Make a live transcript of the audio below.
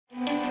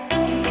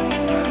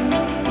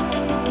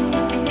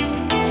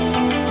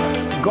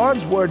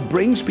God's word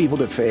brings people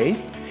to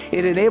faith,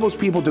 it enables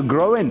people to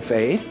grow in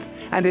faith,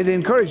 and it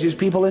encourages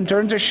people in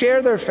turn to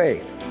share their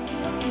faith.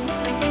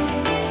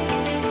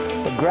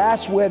 The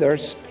grass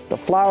withers, the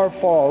flower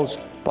falls,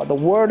 but the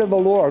word of the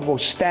Lord will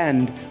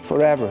stand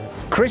forever.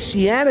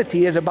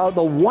 Christianity is about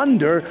the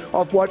wonder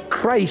of what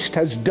Christ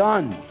has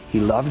done. He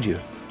loved you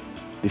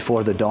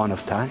before the dawn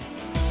of time.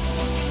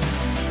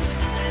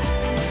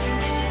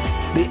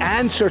 The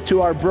answer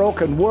to our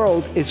broken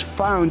world is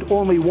found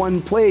only one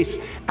place,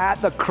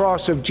 at the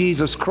cross of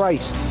Jesus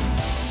Christ.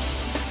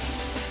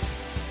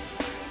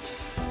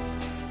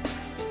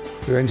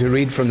 We're going to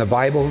read from the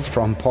Bible,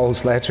 from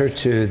Paul's letter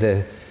to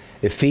the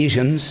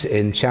Ephesians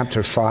in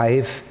chapter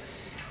 5,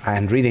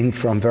 and reading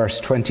from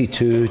verse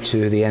 22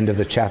 to the end of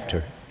the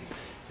chapter.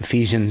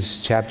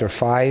 Ephesians chapter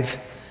 5,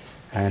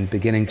 and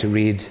beginning to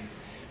read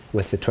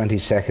with the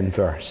 22nd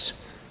verse.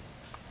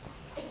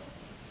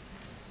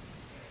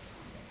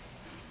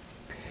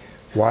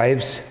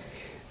 Wives,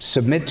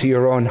 submit to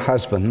your own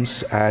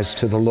husbands as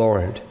to the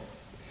Lord.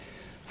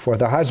 For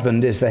the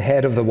husband is the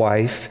head of the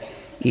wife,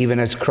 even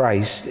as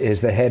Christ is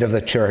the head of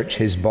the church,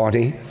 his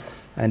body,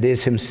 and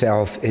is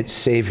himself its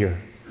Savior.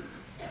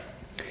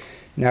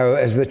 Now,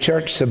 as the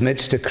church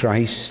submits to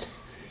Christ,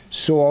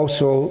 so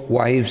also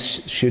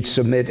wives should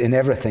submit in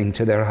everything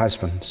to their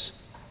husbands.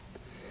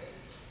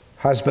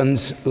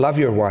 Husbands, love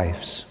your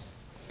wives,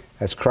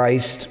 as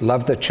Christ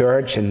loved the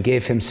church and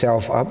gave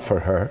himself up for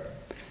her,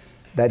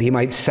 that he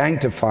might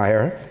sanctify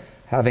her,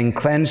 having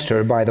cleansed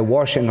her by the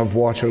washing of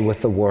water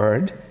with the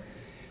word,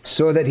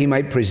 so that he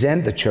might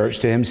present the church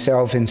to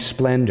himself in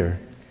splendor,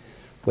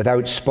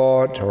 without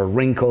spot or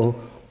wrinkle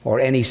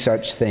or any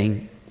such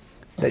thing,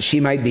 that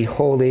she might be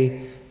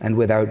holy and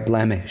without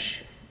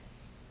blemish.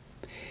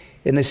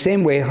 In the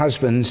same way,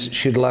 husbands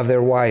should love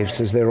their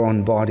wives as their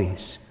own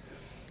bodies.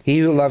 He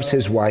who loves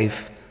his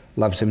wife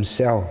loves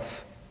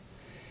himself.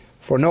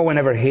 For no one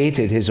ever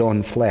hated his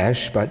own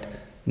flesh, but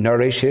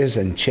nourishes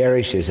and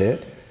cherishes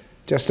it,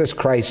 just as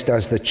Christ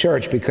does the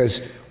church,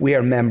 because we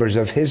are members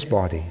of his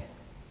body.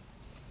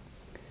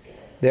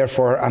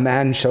 Therefore, a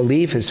man shall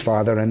leave his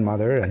father and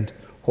mother and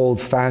hold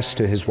fast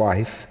to his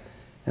wife,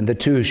 and the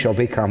two shall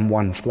become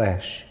one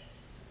flesh.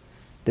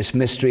 This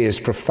mystery is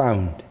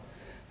profound,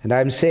 and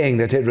I am saying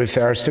that it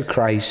refers to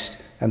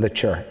Christ and the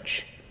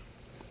church.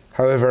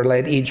 However,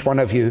 let each one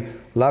of you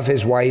love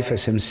his wife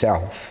as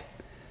himself,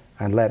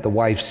 and let the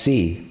wife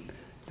see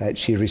that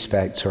she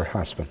respects her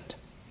husband.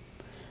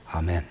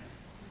 Amen.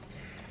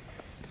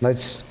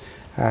 Let's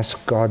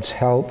ask God's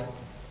help.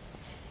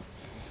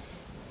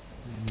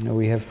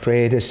 We have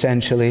prayed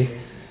essentially,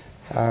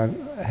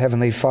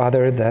 Heavenly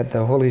Father, that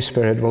the Holy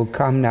Spirit will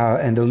come now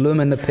and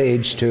illumine the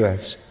page to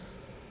us.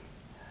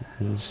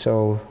 And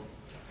so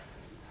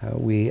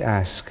we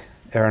ask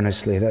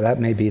earnestly that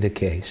that may be the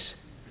case.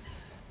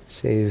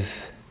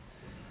 Save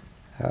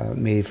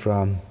me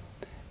from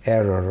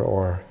error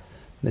or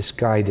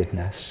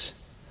misguidedness.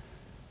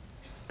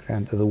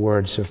 Grant that the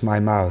words of my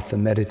mouth, the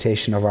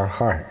meditation of our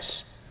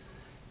hearts,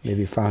 may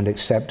be found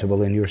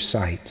acceptable in your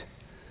sight.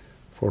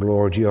 For,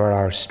 Lord, you are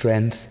our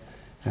strength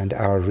and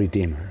our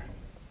Redeemer.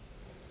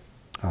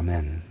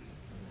 Amen.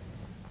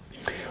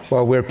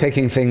 Well, we're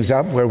picking things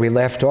up where we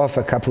left off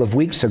a couple of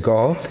weeks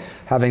ago,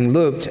 having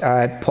looked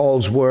at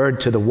Paul's word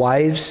to the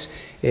wives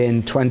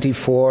in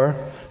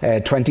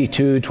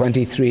 22,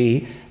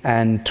 23,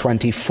 and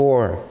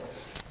 24.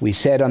 We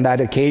said on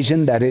that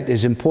occasion that it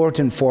is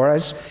important for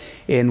us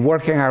in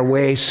working our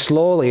way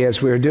slowly,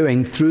 as we're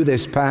doing through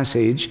this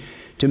passage,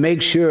 to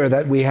make sure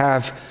that we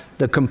have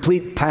the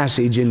complete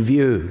passage in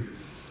view.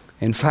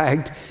 In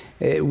fact,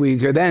 we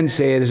could then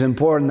say it is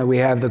important that we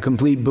have the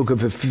complete book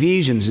of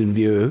Ephesians in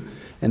view,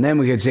 and then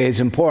we could say it's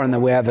important that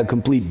we have the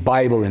complete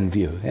Bible in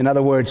view. In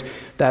other words,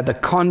 that the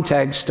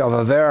context of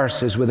a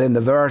verse is within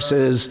the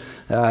verses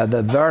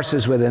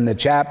within the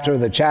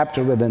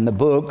chapter within the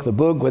book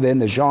within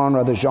the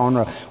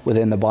genre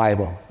within the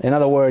Bible. In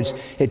other words,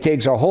 it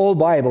takes a whole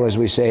Bible, as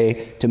we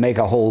say, to make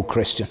a whole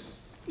Christian.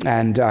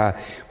 And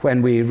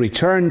when we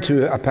return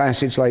to a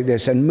passage like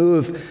this and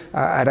move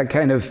at a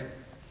kind of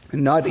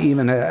not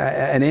even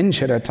an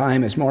inch at a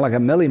time, it's more like a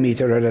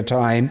millimeter at a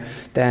time,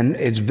 then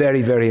it's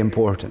very, very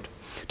important.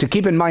 To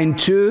keep in mind,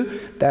 too,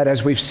 that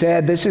as we've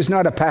said, this is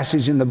not a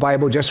passage in the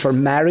Bible just for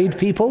married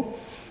people,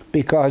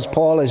 because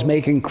Paul is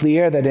making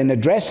clear that in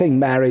addressing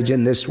marriage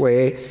in this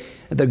way,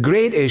 the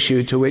great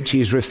issue to which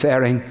he's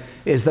referring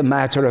is the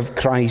matter of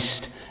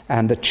Christ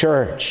and the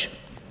church,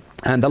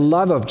 and the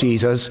love of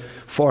Jesus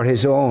for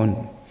his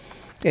own.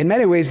 In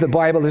many ways, the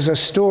Bible is a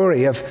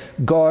story of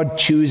God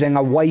choosing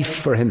a wife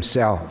for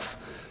himself.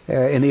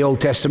 In the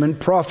Old Testament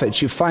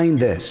prophets, you find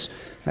this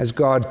as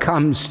God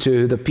comes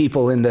to the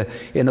people in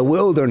the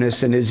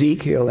wilderness in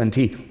Ezekiel, and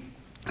he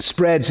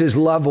spreads his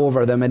love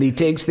over them, and he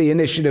takes the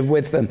initiative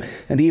with them.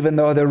 And even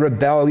though they're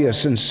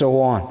rebellious and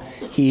so on,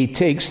 he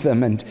takes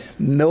them and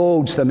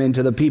molds them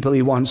into the people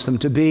he wants them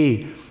to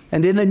be.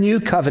 And in the new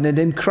covenant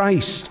in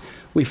Christ,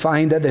 we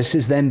find that this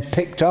is then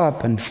picked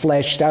up and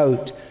fleshed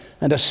out.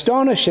 And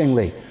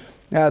astonishingly,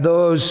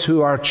 those who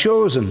are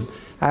chosen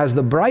as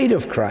the bride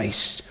of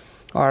Christ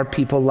are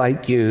people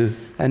like you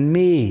and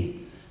me,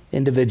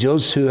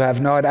 individuals who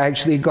have not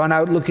actually gone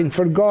out looking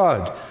for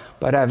God,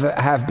 but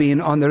have been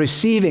on the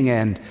receiving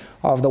end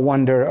of the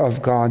wonder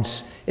of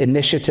God's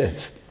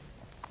initiative.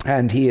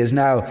 And he is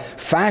now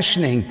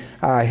fashioning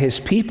his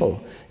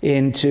people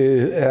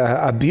into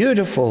a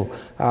beautiful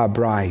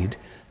bride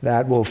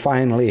that will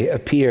finally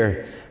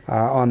appear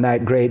on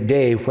that great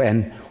day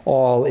when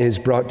all is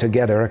brought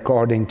together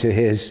according to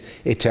his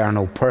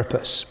eternal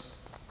purpose.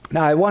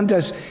 Now, I want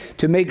us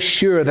to make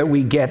sure that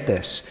we get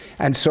this.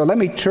 And so let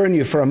me turn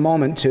you for a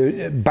moment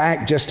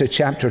back just to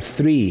chapter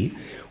 3,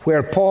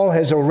 where Paul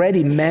has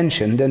already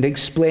mentioned and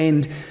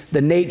explained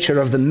the nature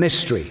of the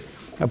mystery.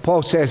 Now,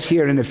 Paul says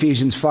here in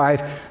Ephesians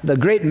 5, the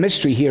great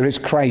mystery here is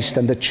Christ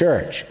and the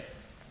church.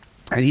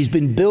 And he's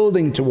been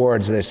building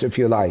towards this, if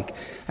you like.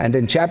 And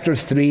in chapter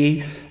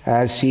 3,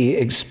 as he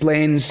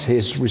explains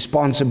his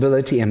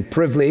responsibility and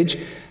privilege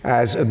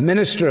as a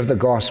minister of the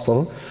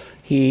gospel,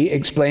 he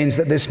explains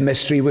that this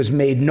mystery was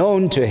made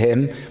known to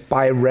him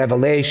by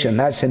revelation.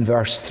 That's in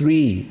verse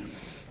 3.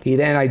 He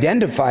then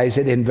identifies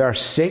it in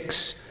verse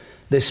 6.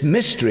 This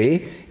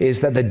mystery is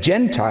that the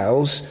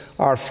Gentiles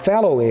are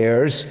fellow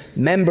heirs,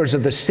 members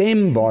of the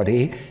same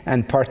body,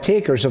 and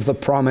partakers of the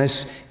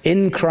promise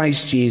in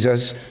Christ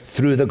Jesus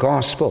through the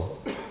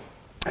gospel.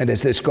 And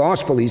it's this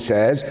gospel, he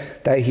says,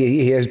 that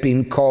he has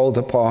been called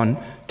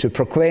upon to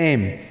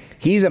proclaim.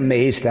 He's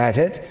amazed at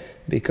it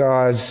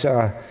because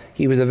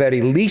he was the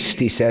very least,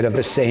 he said, of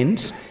the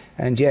saints,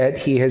 and yet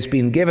he has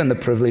been given the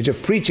privilege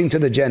of preaching to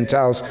the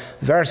Gentiles,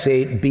 verse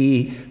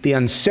 8b, the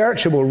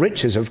unsearchable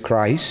riches of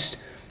Christ.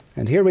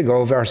 And here we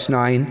go, verse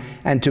 9,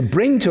 and to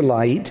bring to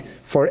light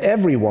for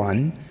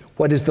everyone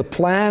what is the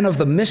plan of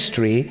the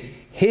mystery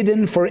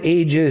hidden for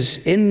ages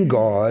in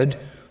God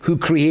who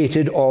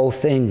created all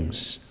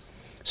things,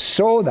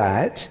 so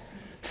that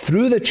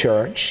through the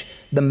church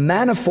the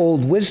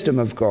manifold wisdom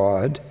of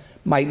God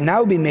might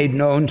now be made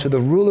known to the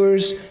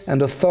rulers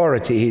and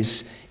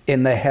authorities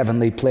in the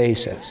heavenly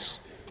places.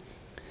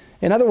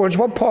 In other words,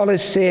 what Paul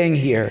is saying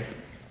here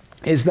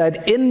is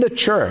that in the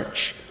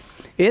church,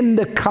 in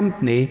the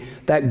company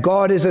that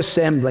God is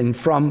assembling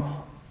from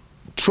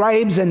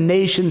tribes and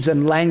nations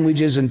and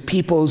languages and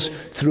peoples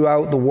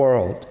throughout the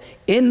world,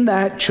 in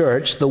that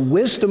church, the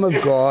wisdom of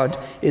God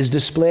is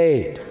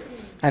displayed.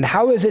 And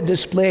how is it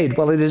displayed?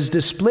 Well, it is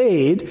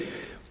displayed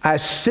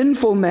as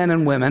sinful men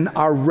and women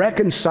are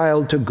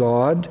reconciled to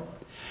God,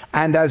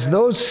 and as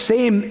those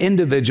same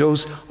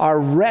individuals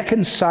are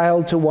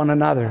reconciled to one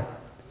another,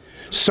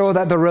 so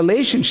that the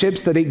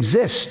relationships that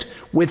exist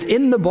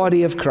within the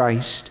body of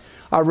Christ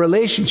are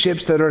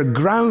relationships that are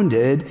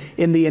grounded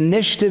in the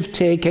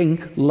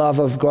initiative-taking love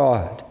of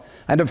God.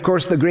 And of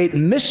course, the great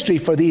mystery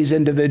for these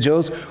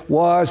individuals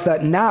was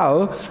that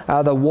now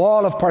the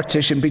wall of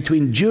partition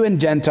between Jew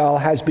and Gentile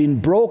has been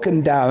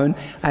broken down,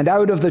 and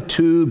out of the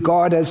two,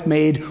 God has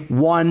made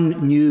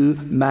one new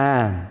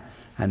man.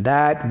 And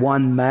that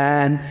one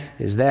man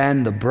is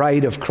then the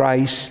bride of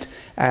Christ,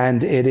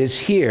 and it is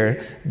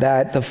here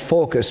that the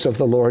focus of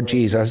the Lord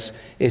Jesus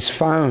is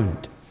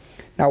found.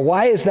 Now,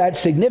 why is that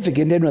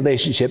significant in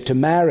relationship to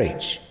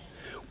marriage?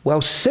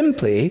 Well,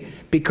 simply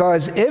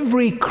because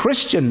every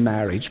Christian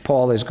marriage,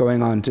 Paul is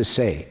going on to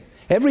say,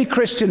 every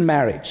Christian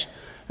marriage,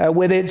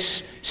 with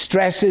its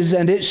stresses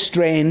and its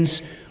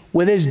strains,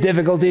 with its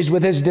difficulties,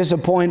 with its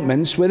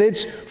disappointments, with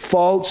its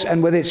faults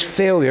and with its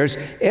failures,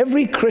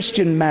 every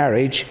Christian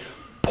marriage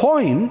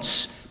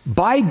points,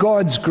 by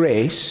God's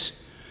grace,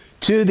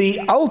 to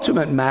the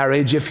ultimate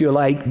marriage, if you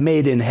like,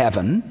 made in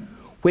heaven,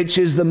 which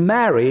is the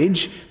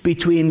marriage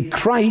between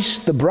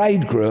Christ, the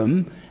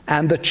bridegroom,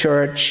 and the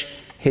church,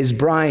 his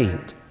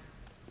bride.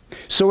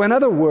 So in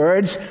other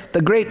words,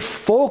 the great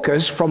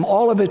focus from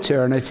all of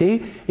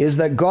eternity is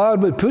that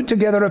God would put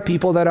together a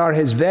people that are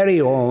his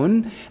very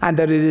own, and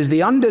that it is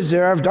the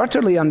undeserved,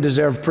 utterly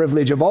undeserved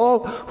privilege of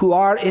all who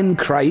are in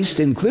Christ,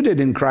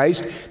 included in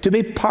Christ, to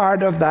be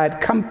part of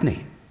that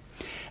company.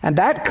 And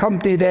that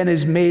company then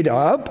is made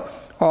up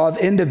of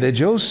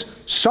individuals,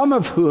 some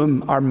of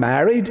whom are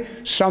married,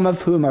 some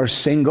of whom are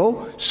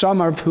single, some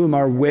of whom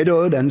are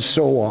widowed, and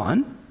so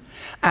on.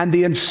 And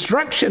the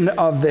instruction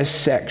of this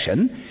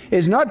section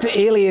is not to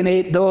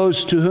alienate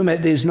those to whom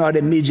it is not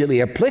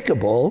immediately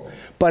applicable,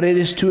 but it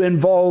is to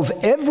involve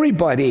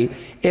everybody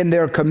in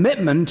their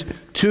commitment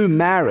to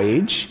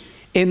marriage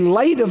in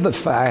light of the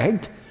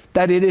fact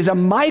that it is a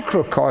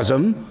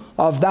microcosm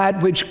of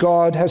that which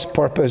God has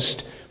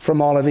purposed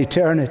from all of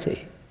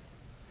eternity.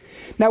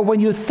 Now, when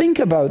you think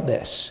about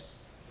this,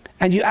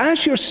 and you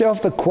ask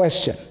yourself the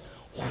question,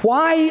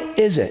 why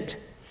is it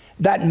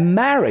that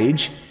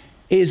marriage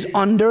is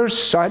under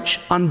such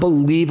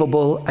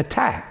unbelievable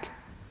attack?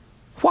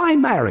 Why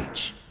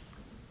marriage?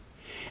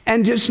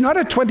 And it's not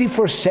a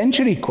 21st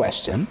century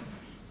question,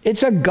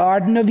 it's a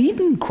Garden of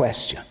Eden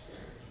question.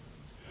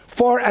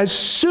 For as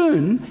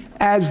soon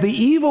as the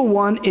evil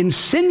one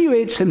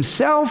insinuates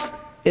himself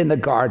in the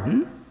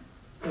garden,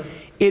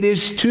 it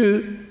is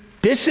to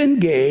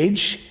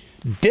disengage,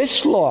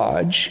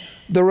 dislodge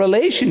the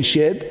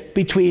relationship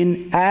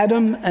between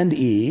Adam and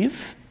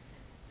Eve,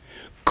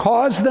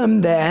 cause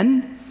them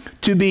then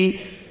to be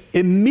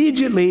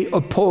immediately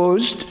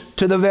opposed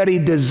to the very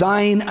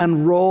design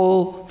and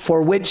role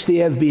for which they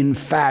have been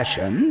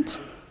fashioned.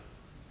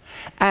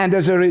 And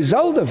as a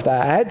result of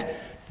that,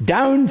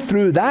 down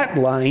through that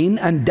line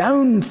and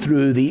down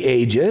through the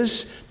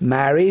ages,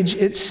 marriage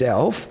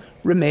itself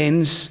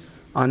remains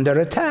under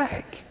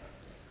attack.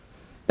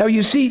 Now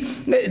you see,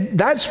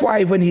 that's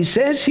why when he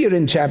says here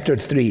in chapter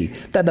 3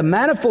 that the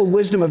manifold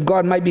wisdom of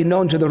God might be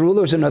known to the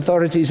rulers and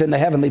authorities in the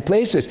heavenly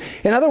places.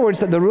 In other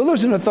words, that the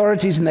rulers and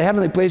authorities in the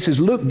heavenly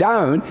places look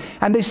down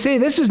and they say,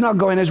 this is not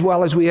going as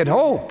well as we had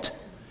hoped.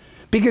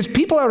 Because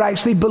people are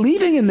actually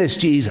believing in this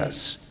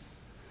Jesus.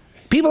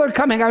 People are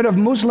coming out of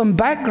Muslim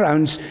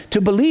backgrounds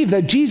to believe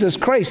that Jesus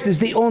Christ is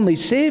the only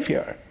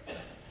Savior.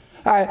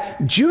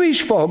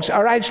 Jewish folks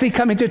are actually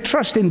coming to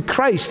trust in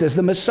Christ as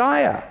the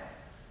Messiah.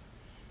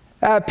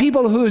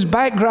 People whose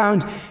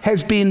background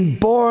has been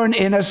born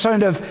in a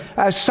sort of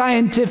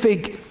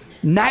scientific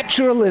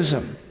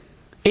naturalism,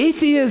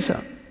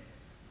 atheism,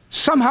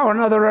 somehow or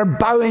another are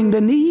bowing the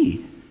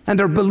knee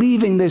and are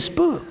believing this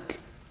book.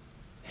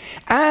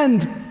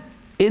 And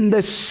in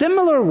the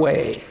similar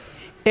way,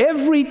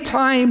 every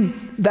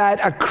time that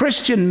a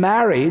Christian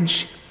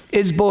marriage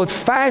is both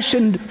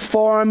fashioned,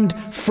 formed,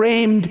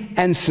 framed,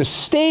 and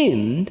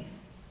sustained,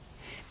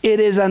 it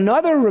is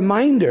another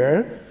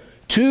reminder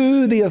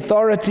to the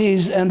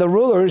authorities and the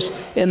rulers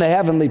in the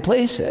heavenly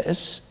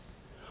places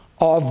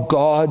of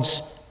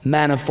God's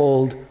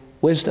manifold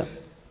wisdom.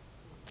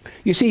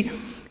 You see,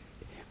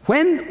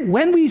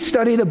 when we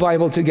study the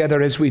Bible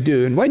together as we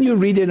do, and when you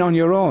read it on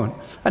your own,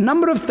 a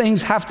number of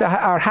things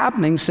are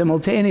happening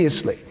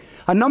simultaneously.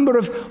 A number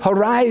of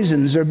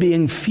horizons are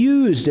being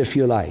fused, if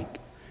you like.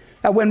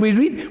 When we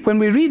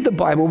read the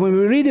Bible, when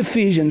we read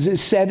Ephesians,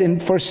 it's set in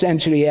 1st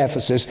century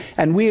Ephesus,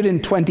 and we're in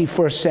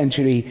 21st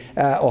century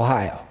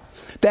Ohio.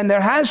 Then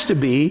there has to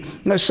be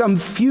some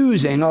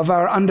fusing of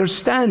our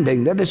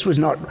understanding that this was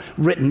not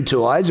written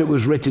to us, it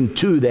was written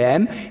to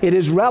them. It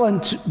is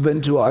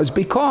relevant to us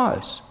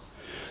because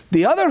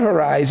the other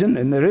horizon,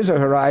 and there is a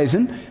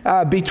horizon,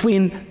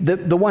 between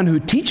the one who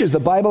teaches the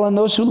Bible and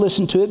those who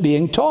listen to it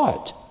being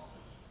taught.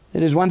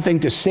 It is one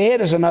thing to say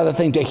it, it's another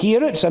thing to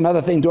hear it, it's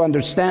another thing to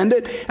understand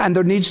it, and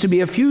there needs to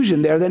be a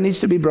fusion there that needs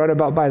to be brought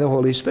about by the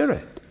Holy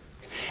Spirit.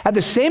 At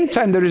the same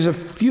time, there is a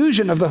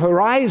fusion of the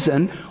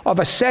horizon of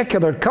a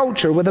secular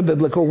culture with a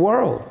biblical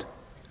world.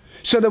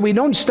 So that we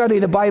don't study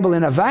the Bible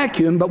in a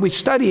vacuum, but we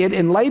study it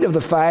in light of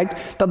the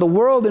fact that the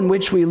world in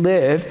which we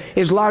live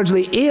is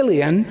largely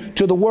alien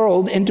to the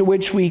world into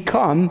which we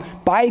come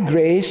by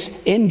grace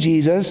in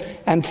Jesus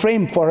and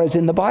framed for us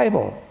in the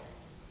Bible.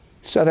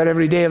 So that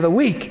every day of the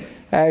week,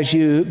 as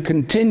you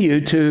continue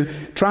to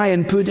try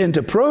and put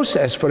into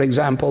process, for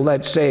example,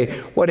 let's say,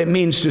 what it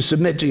means to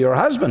submit to your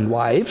husband,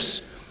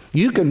 wives,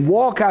 you can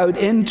walk out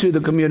into the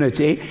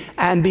community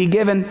and be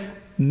given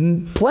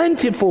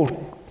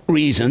plentiful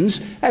reasons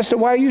as to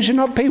why you should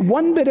not pay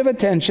one bit of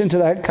attention to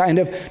that kind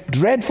of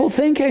dreadful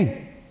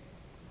thinking.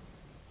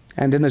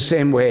 And in the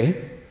same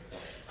way,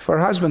 for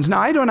husbands. Now,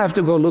 I don't have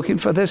to go looking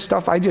for this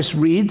stuff. I just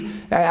read.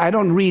 I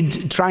don't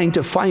read trying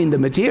to find the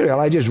material.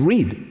 I just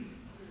read.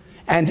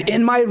 And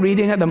in my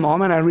reading at the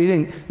moment, I'm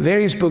reading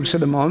various books at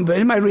the moment, but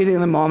in my reading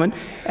at the moment,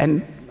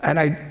 and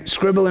I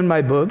scribble in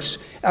my books.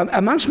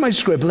 Amongst my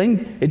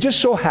scribbling, it just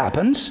so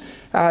happens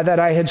that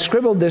I had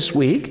scribbled this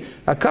week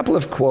a couple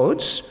of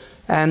quotes,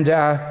 and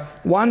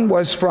one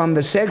was from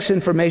the Sex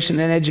Information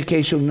and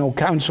Educational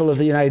Council of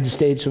the United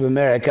States of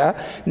America,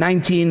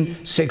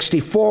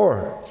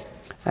 1964.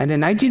 And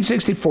in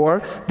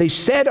 1964, they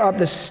set up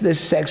this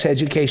Sex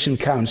Education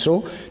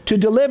Council to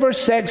deliver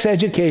sex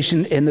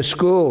education in the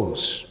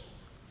schools.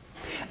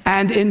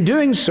 And in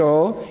doing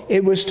so,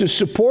 it was to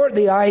support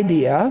the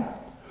idea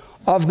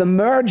of the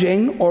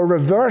merging or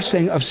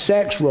reversing of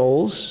sex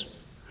roles,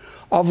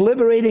 of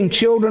liberating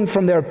children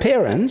from their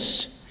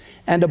parents,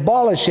 and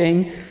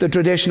abolishing the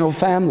traditional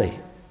family.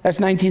 That's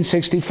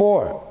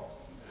 1964.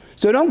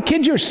 So don't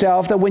kid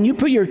yourself that when you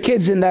put your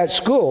kids in that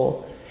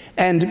school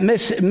and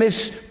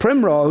Miss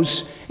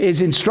Primrose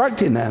is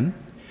instructing them,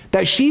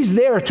 that she's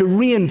there to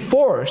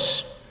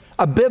reinforce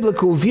a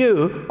biblical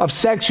view of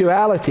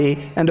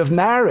sexuality and of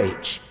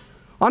marriage.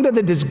 Under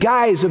the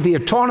disguise of the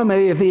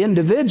autonomy of the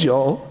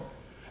individual,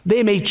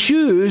 they may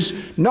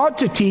choose not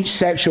to teach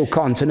sexual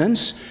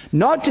continence,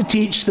 not to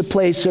teach the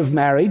place of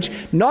marriage,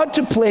 not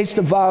to place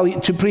the value,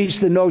 to preach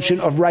the notion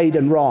of right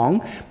and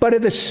wrong, but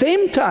at the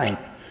same time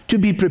to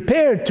be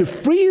prepared to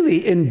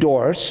freely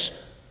endorse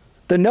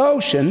the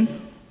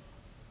notion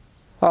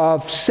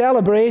of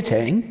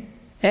celebrating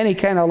any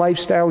kind of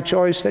lifestyle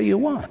choice that you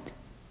want.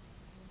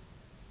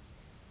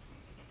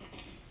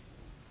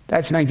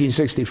 That's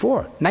 1964.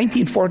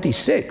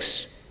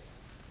 1946,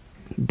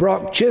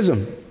 Brock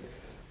Chisholm,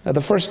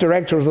 the first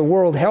director of the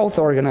World Health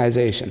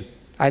Organization.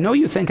 I know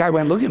you think I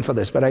went looking for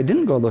this, but I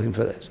didn't go looking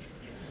for this.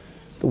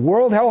 The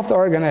World Health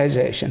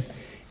Organization,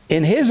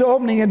 in his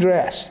opening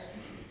address,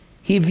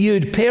 he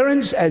viewed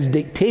parents as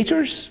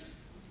dictators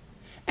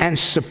and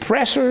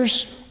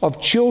suppressors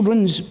of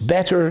children's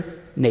better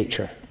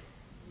nature.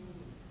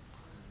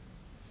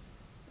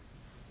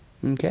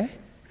 Okay?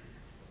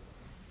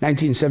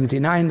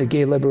 1979, the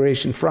Gay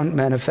Liberation Front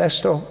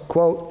Manifesto,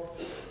 quote,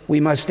 "We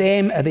must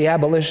aim at the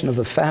abolition of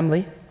the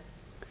family,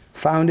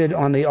 founded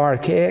on the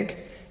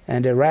archaic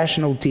and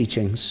irrational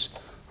teachings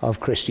of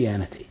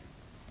Christianity."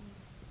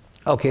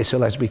 Okay, so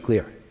let's be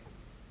clear.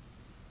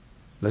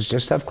 Let's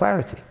just have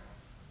clarity.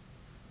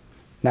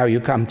 Now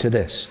you come to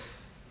this,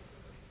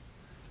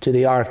 to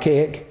the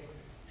archaic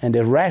and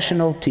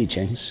irrational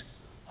teachings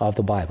of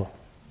the Bible.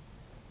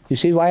 You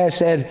see why I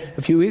said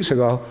a few weeks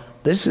ago,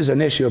 this is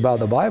an issue about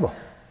the Bible.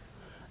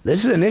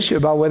 This is an issue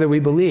about whether we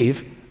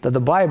believe that the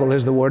Bible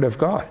is the Word of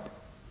God.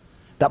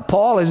 That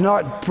Paul is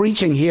not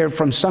preaching here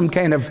from some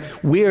kind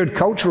of weird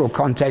cultural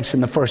context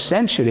in the first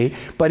century,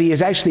 but he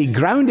is actually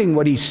grounding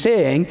what he's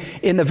saying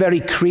in the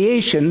very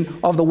creation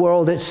of the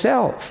world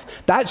itself.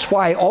 That's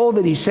why all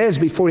that he says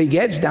before he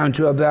gets down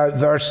to about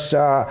verse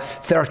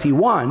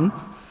 31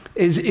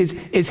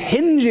 is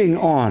hinging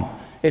on,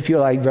 if you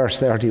like, verse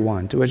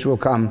 31, to which we'll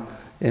come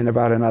in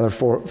about another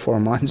four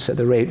months at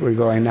the rate we're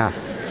going now.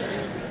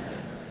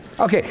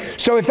 Okay,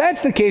 so if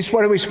that's the case,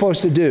 what are we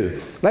supposed to do?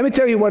 Let me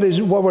tell you what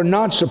we're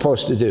not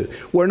supposed to do.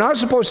 We're not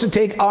supposed to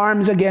take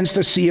arms against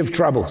a sea of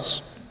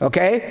troubles.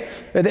 Okay?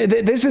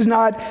 This is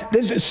not,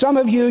 some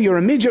of you, your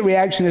immediate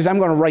reaction is, I'm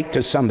going to write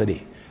to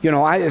somebody. You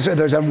know,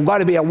 there's got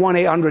to be a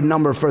 1-800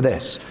 number for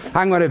this.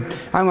 I'm going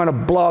to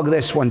blog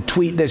this one,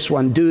 tweet this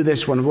one, do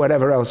this one,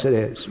 whatever else it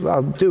is.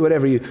 Well, do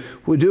whatever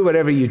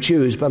you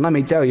choose. But let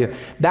me tell you,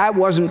 that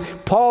wasn't.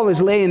 Paul is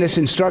laying this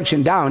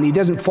instruction down. He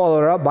doesn't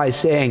follow it up by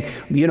saying,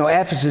 you know,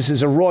 Ephesus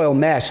is a royal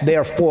mess,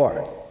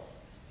 therefore.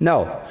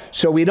 No.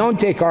 So we don't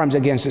take arms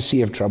against a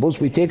sea of troubles.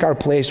 We take our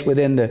place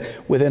within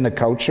the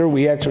culture.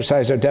 We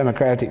exercise our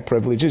democratic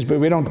privileges, but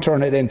we don't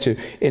turn it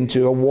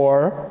into a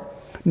war.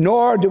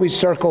 Nor do we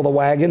circle the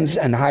wagons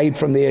and hide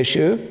from the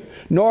issue,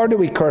 nor do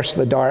we curse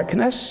the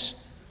darkness.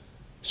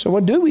 So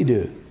what do?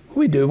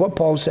 We do what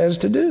Paul says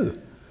to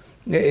do.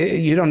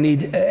 You don't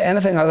need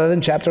anything other than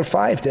chapter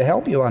 5 to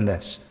help you on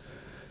this.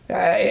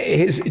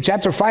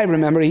 Chapter 5,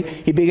 remember,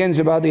 he begins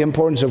about the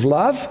importance of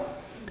love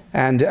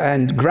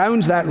and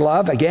grounds that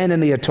love, again,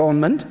 in the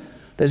atonement.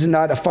 This is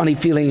not a funny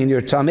feeling in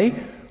your tummy.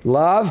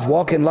 Love,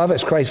 walk in love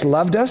as Christ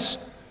loved us.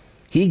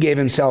 He gave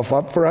himself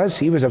up for us.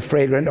 He was a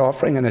fragrant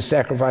offering and a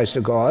sacrifice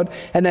to God.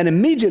 And then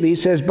immediately he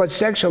says, but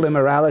sexual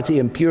immorality,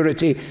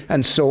 impurity,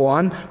 and so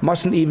on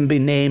mustn't even be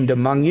named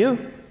among you.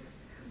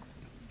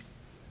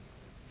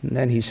 And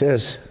then he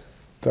says,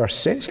 verse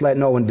 6, let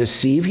no one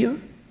deceive you.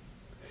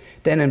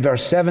 Then in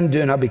verse 7,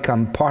 do not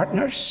become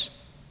partners.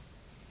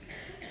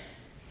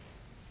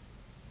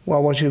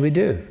 Well, what should we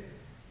do?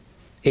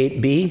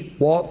 8b,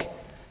 walk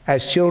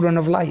as children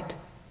of light.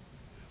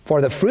 For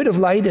the fruit of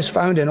light is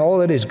found in all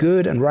that is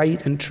good and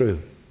right and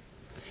true.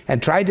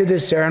 And try to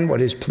discern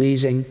what is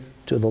pleasing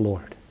to the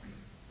Lord.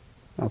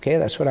 Okay,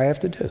 that's what I have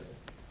to do.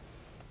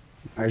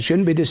 I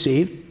shouldn't be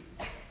deceived.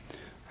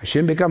 I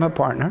shouldn't become a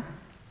partner.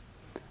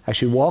 I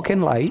should walk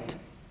in light.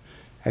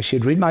 I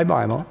should read my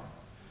Bible.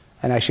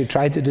 And I should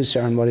try to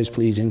discern what is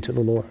pleasing to the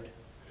Lord.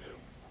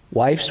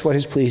 Wives, what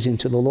is pleasing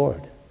to the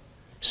Lord?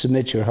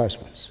 Submit to your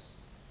husbands.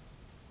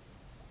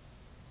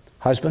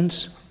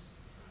 Husbands,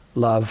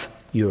 love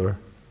your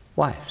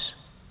wives.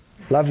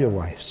 Love your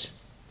wives.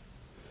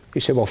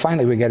 You say, well,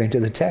 finally we're getting to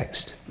the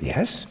text.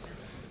 Yes.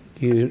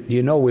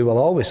 You know we will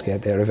always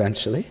get there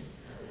eventually.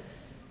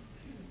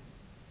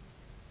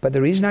 But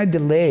the reason I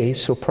delay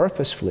so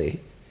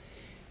purposefully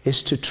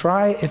is to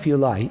try, if you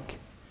like,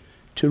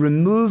 to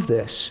remove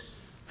this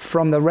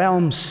from the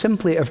realm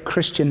simply of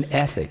Christian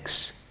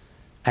ethics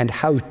and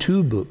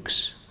how-to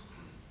books,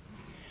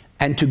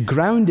 and to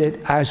ground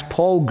it as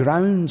Paul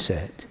grounds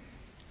it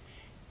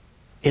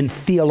in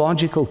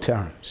theological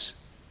terms.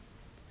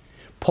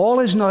 Paul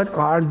is not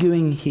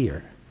arguing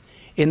here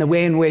in the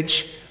way in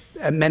which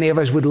many of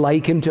us would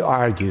like him to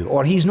argue,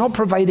 or he's not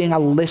providing a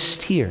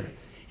list here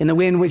in the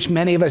way in which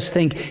many of us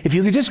think, if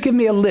you could just give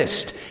me a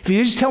list, if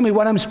you just tell me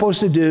what I'm supposed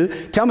to do,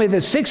 tell me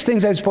the 6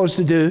 things I'm supposed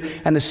to do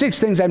and the 6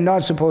 things I'm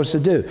not supposed to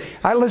do.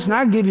 Listen,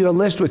 I'll give you a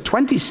list with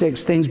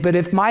 26 things, but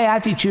if my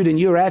attitude and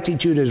your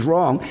attitude is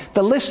wrong,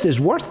 the list is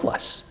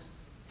worthless.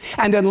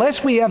 And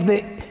unless we have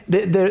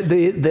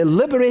the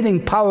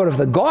liberating power of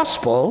the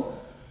gospel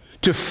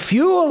to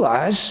fuel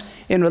us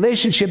in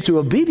relationship to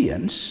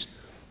obedience,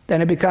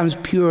 then it becomes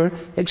pure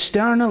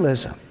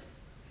externalism.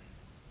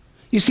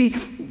 You see,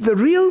 the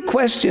real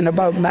question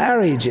about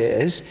marriage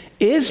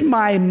is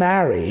my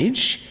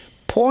marriage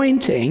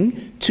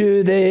pointing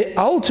to the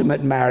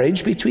ultimate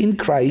marriage between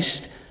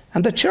Christ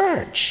and the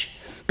church?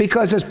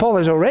 Because as Paul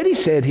has already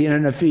said here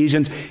in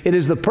Ephesians, it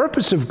is the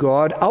purpose of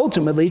God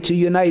ultimately to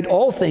unite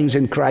all things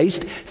in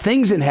Christ,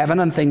 things in heaven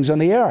and things on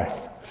the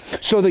earth.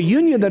 So the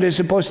union that is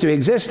supposed to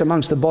exist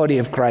amongst the body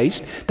of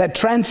Christ, that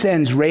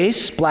transcends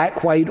race,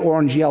 black, white,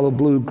 orange, yellow,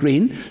 blue,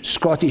 green,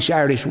 Scottish,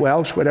 Irish,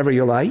 Welsh, whatever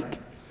you like.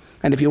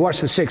 And if you watched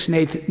the Six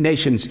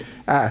Nations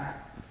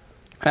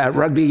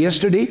rugby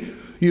yesterday,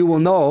 you will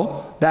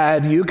know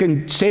that you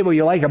can say what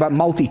you like about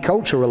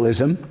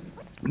multiculturalism,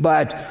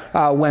 But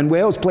when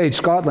Wales played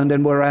Scotland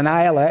and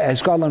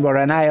Scotland were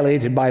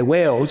annihilated by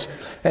Wales,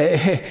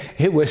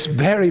 it was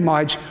very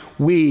much,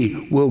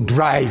 we will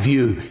drive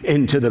you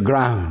into the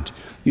ground,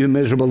 you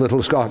miserable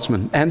little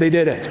Scotsman. And they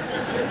did it.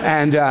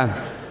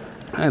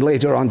 And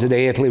later on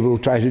today, Italy will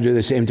try to do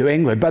the same to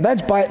England. But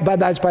that's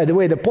by the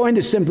way. The point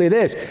is simply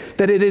this,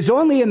 that it is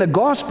only in the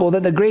gospel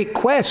that the great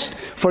quest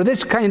for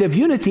this kind of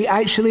unity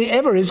actually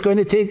ever is going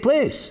to take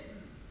place.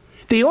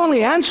 The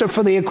only answer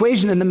for the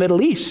equation in the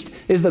Middle East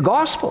is the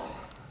gospel.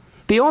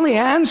 The only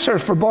answer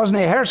for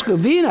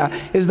Bosnia-Herzegovina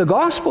is the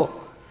gospel.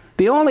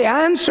 The only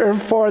answer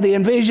for the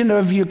invasion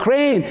of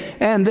Ukraine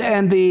and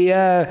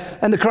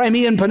the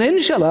Crimean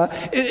Peninsula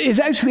is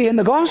actually in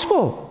the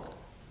gospel.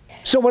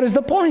 So what is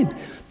the point?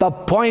 The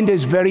point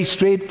is very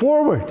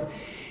straightforward.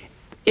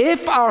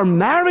 If our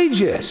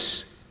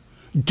marriages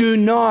do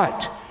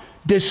not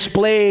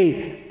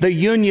display the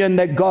union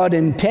that God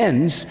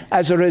intends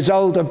as a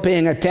result of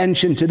paying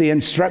attention to the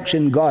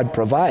instruction God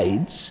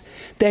provides,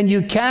 then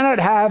you cannot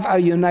have a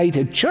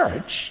united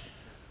church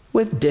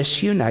with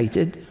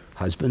disunited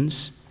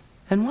husbands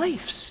and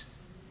wives.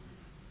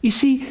 You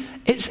see,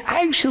 it's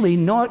actually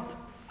not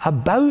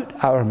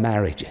about our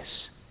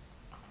marriages.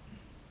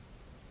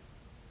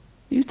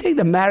 You take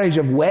the marriage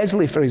of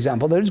Wesley, for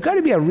example. There's got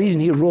to be a reason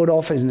he rode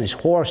off on his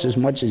horse as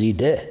much as he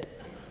did.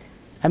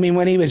 I mean,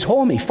 when he was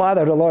home, he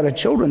fathered a lot of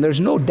children,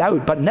 there's no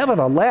doubt, but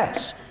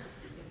nevertheless.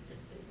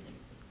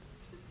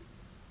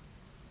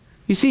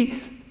 You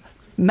see,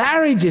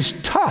 marriage is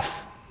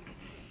tough.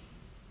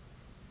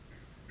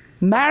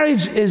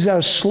 Marriage is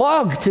a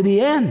slog to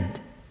the end.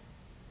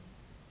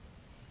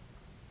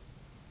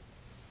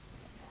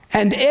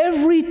 And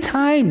every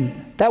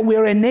time that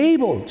we're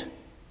enabled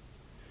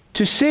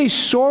to say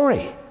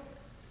sorry,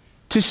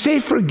 to say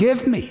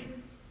forgive me,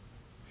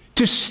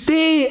 to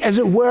stay, as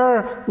it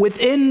were,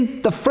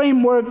 within the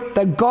framework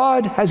that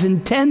God has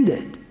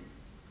intended,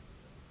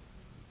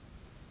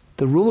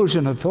 the rulers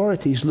and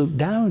authorities look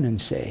down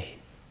and say,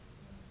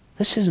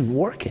 this isn't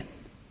working.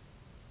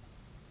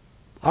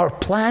 Our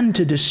plan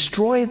to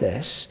destroy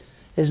this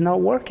is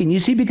not working. You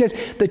see, because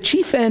the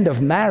chief end of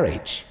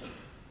marriage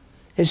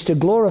is to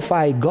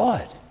glorify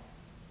God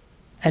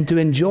and to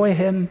enjoy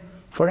Him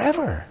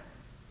forever.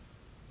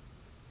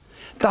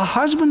 The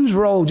husband's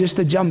role, just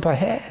to jump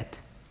ahead,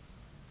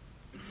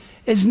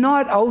 is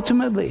not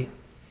ultimately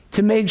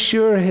to make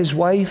sure his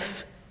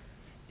wife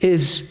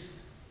is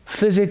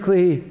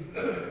physically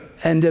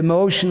and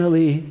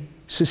emotionally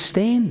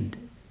sustained.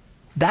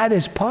 That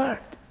is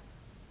part.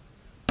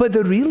 But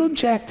the real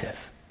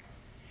objective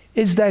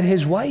is that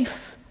his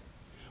wife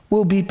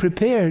will be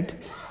prepared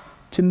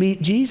to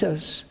meet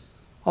Jesus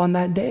on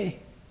that day,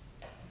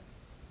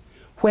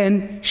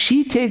 when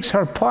she takes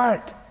her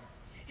part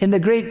in the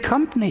great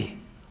company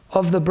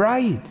of the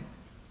bride,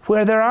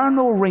 where there are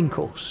no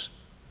wrinkles,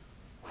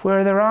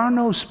 where there are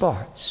no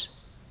spots,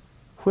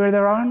 where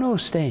there are no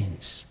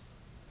stains.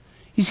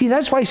 You see,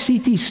 that's why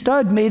C.T.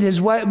 Studd made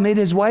his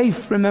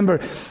wife, remember,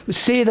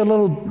 say the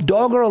little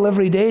doggerel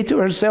every day to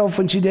herself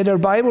when she did her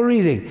Bible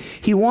reading.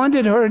 He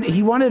wanted her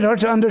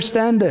to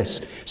understand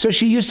this. So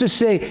she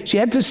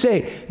had to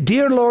say,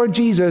 "Dear Lord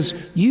Jesus,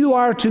 you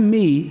are to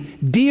me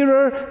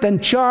dearer than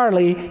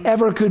Charlie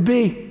ever could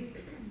be."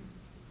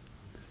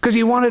 Because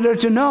he wanted her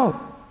to know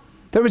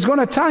there was going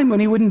to be a time when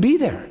he wouldn't be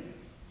there.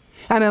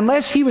 And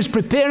unless he was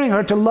preparing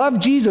her to love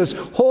Jesus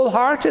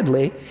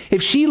wholeheartedly,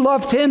 if she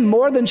loved him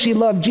more than she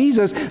loved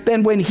Jesus,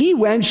 then when he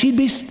went, she'd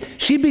be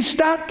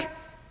stuck.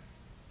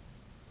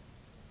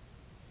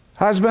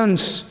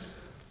 Husbands,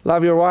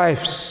 love your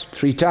wives.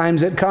 3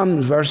 times it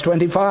comes, verse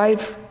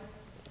 25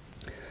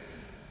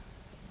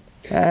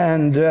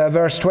 and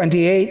verse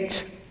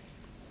 28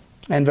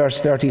 and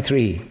verse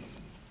 33.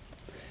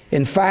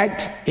 In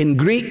fact, in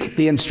Greek,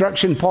 the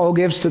instruction Paul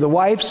gives to the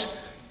wives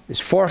is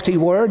 40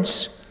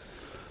 words.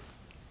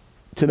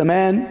 To the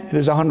men, it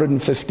is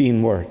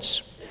 115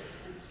 words.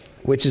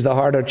 Which is the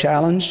harder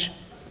challenge?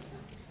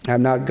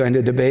 I'm not going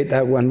to debate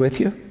that one with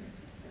you.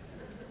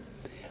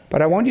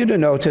 But I want you to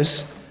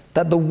notice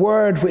that the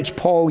word which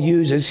Paul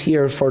uses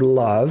here for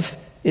love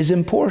is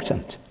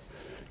important.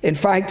 In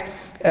fact,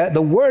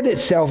 the word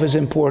itself is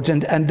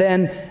important, and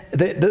then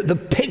the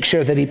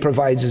picture that he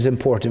provides is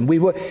important.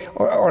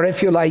 Or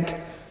if you like,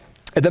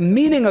 the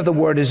meaning of the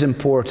word is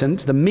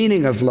important, the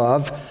meaning of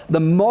love. The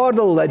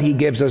model that he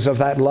gives us of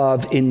that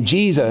love in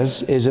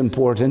Jesus is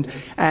important,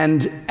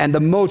 and the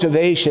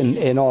motivation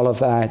in all of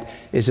that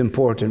is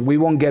important. We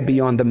won't get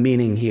beyond the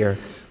meaning here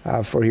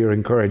for your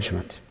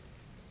encouragement.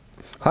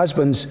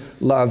 Husbands,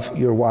 love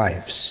your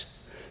wives.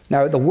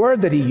 Now, the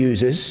word that he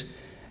uses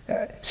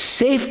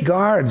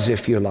safeguards,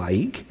 if you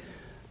like,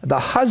 the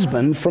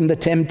husband from the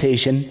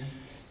temptation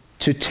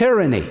to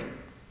tyranny.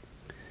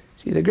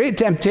 See, the great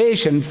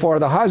temptation for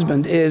the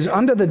husband is,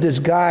 under the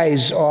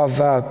disguise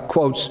of,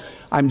 quotes,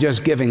 "I'm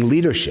just giving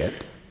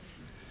leadership,"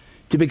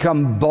 to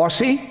become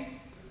bossy,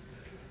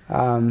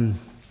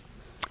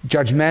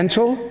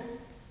 judgmental,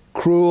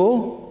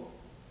 cruel,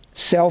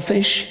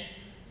 selfish,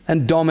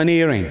 and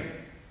domineering.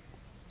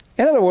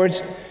 In other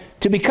words,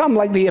 to become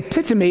like the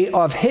epitome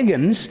of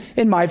Higgins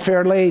in My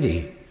Fair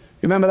Lady.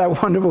 Remember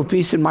that wonderful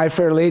piece in My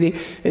Fair Lady?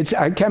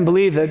 I can't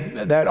believe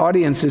that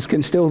audiences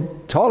can still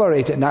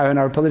tolerate it now in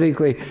our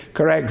politically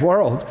correct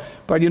world.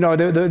 But you know,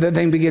 the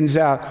thing begins,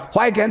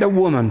 why can't a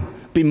woman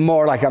be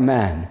more like a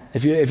man?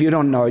 If you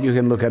don't know it, you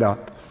can look it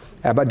up.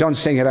 But don't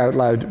sing it out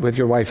loud with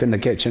your wife in the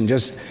kitchen.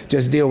 Just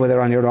deal with it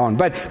on your own.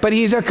 But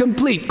he's a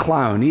complete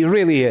clown. He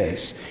really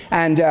is.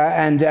 And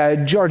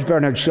George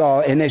Bernard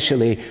Shaw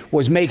initially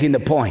was making the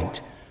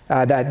point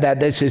that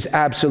this is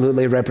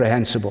absolutely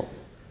reprehensible.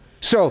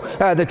 So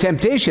the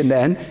temptation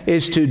then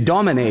is to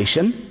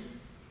domination,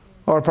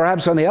 or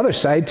perhaps on the other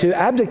side to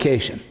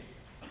abdication.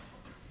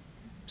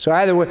 So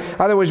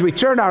otherwise we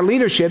turn our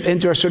leadership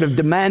into a sort of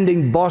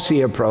demanding,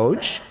 bossy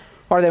approach,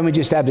 or then we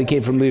just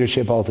abdicate from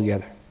leadership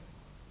altogether.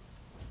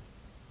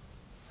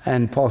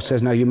 And Paul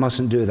says, no, you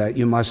mustn't do that.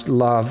 You must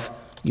love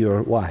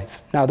your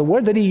wife. Now, the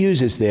word that he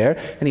uses there,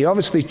 and he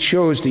obviously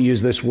chose to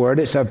use this word,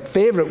 it's a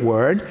favorite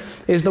word,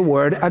 is the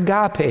word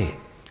agape,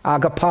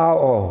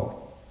 agapao.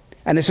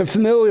 And it's a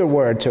familiar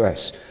word to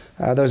us.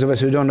 Those of us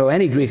who don't know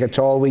any Greek at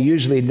all, we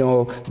usually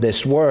know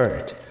this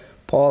word.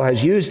 Paul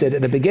has used it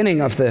at the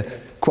beginning of the,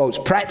 quotes,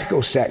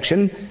 practical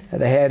section, at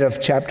the head of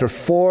chapter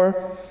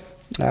 4.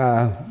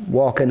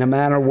 Walk in a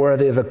manner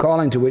worthy of the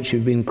calling to which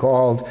you've been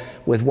called,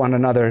 with one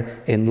another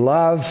in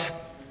love.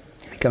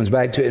 He comes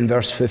back to it in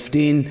verse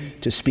 15,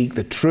 to speak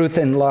the truth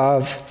in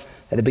love.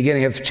 At the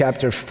beginning of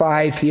chapter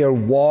 5 here,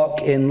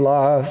 walk in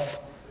love.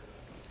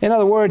 In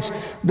other words,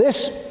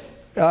 this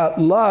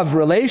love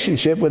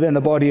relationship within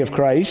the body of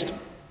Christ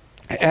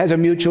has a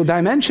mutual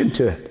dimension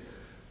to it.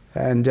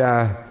 And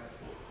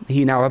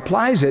he now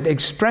applies it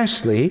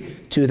expressly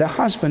to the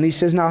husband. He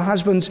says, now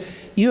husbands,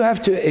 you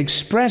have to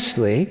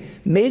expressly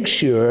make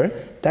sure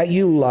that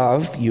you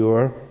love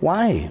your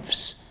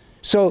wives.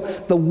 So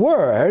the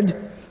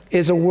word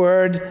is a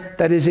word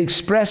that is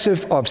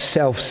expressive of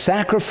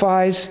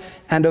self-sacrifice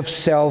and of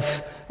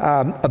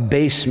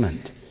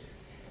self-abasement.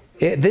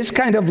 This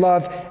kind of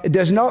love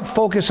does not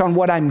focus on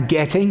what I'm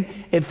getting,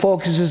 it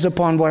focuses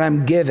upon what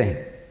I'm giving.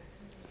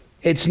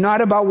 It's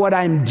not about what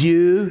I'm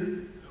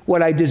due,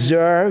 what I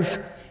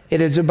deserve, it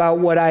is about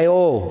what I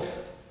owe.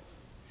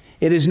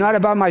 It is not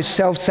about my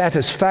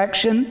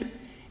self-satisfaction,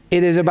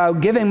 it is about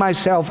giving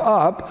myself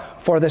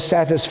up for the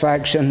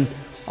satisfaction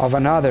of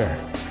another.